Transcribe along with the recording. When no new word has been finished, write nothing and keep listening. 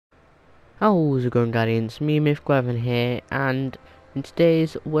How's it going, Guardians? Me, Myth11 here, and in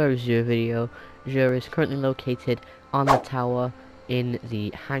today's Where is Zero video, Zero is currently located on the tower in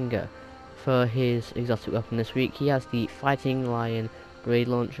the hangar. For his exotic weapon this week, he has the Fighting Lion grenade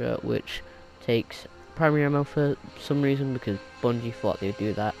launcher, which takes primary ammo for some reason, because Bungie thought they would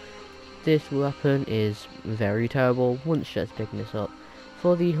do that. This weapon is very terrible once just picking this up.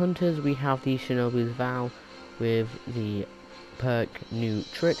 For the hunters, we have the Shinobi's Vow with the perk New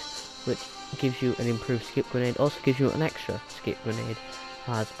Tricks, which gives you an improved skip grenade, also gives you an extra skip grenade.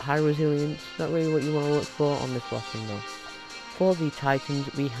 Has high resilience, not really what you want to look for on this weapon though. For the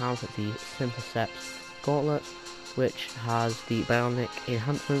Titans, we have the Synthoceps Gauntlet, which has the bionic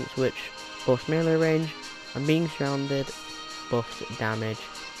enhancements, which buffs melee range, and being surrounded buffs damage.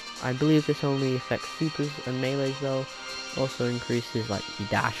 I believe this only affects supers and melees though, also increases like the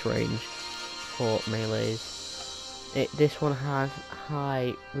dash range for melees. This one has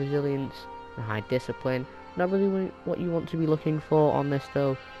high resilience and high discipline. Not really what you want to be looking for on this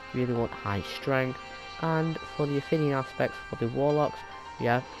though. You really want high strength. And for the Ophidian aspects for the Warlocks, we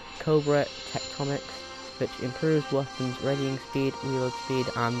have Cobra Tectonics, which improves weapons readying speed, reload speed,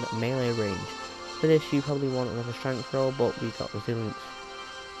 and melee range. For this you probably want another strength roll, but we got resilience.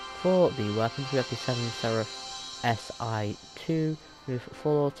 For the weapons, we have the 7 Seraph SI2 with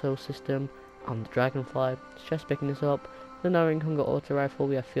full auto system and the Dragonfly. Suggest picking this up. The No Hunger Auto Rifle,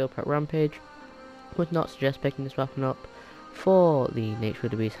 we have Field Prep Rampage. Would not suggest picking this weapon up. For the Nature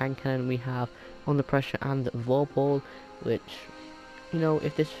of the Beast hand cannon, we have Under Pressure and Vorpal, which, you know,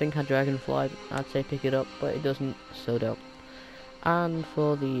 if this thing had Dragonfly, I'd say pick it up, but it doesn't, so don't. And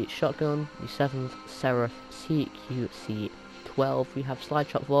for the shotgun, the 7th Seraph CQC12, we have Slide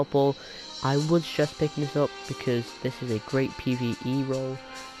Shot Vorpal. I would suggest picking this up because this is a great PvE role.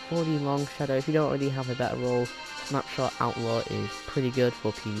 For the Long Shadow, if you don't already have a better role, Snapshot Outlaw is pretty good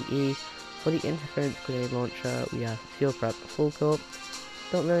for PvE. For the Interference Grenade Launcher, we have Field Prep Full Court.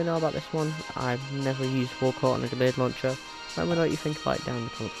 Don't really know about this one. I've never used Full Court on a grenade launcher. Let me know what you think about it down in the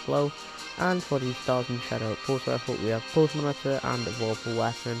comments below. And for the Stars and Shadow Pulse Rifle, we have Pulse Monitor and a Vorpal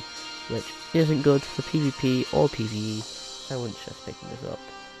Weapon, which isn't good for PvP or PvE, so I wouldn't just picking this up.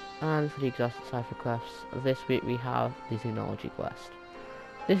 And for the Exhausted Cipher Quests, this week we have the Xenology Quest.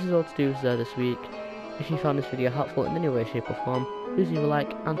 This is all to do with this week. If you found this video helpful in any way, shape or form, please leave a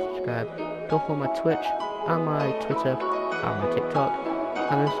like and subscribe. Go follow my Twitch and my Twitter and my TikTok.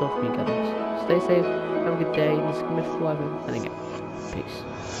 And that's all for me, guys. Stay safe, have a good day, this is Myth11, and again, peace.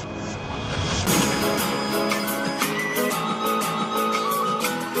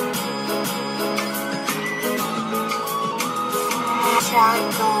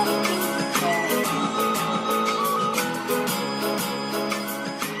 Jungle.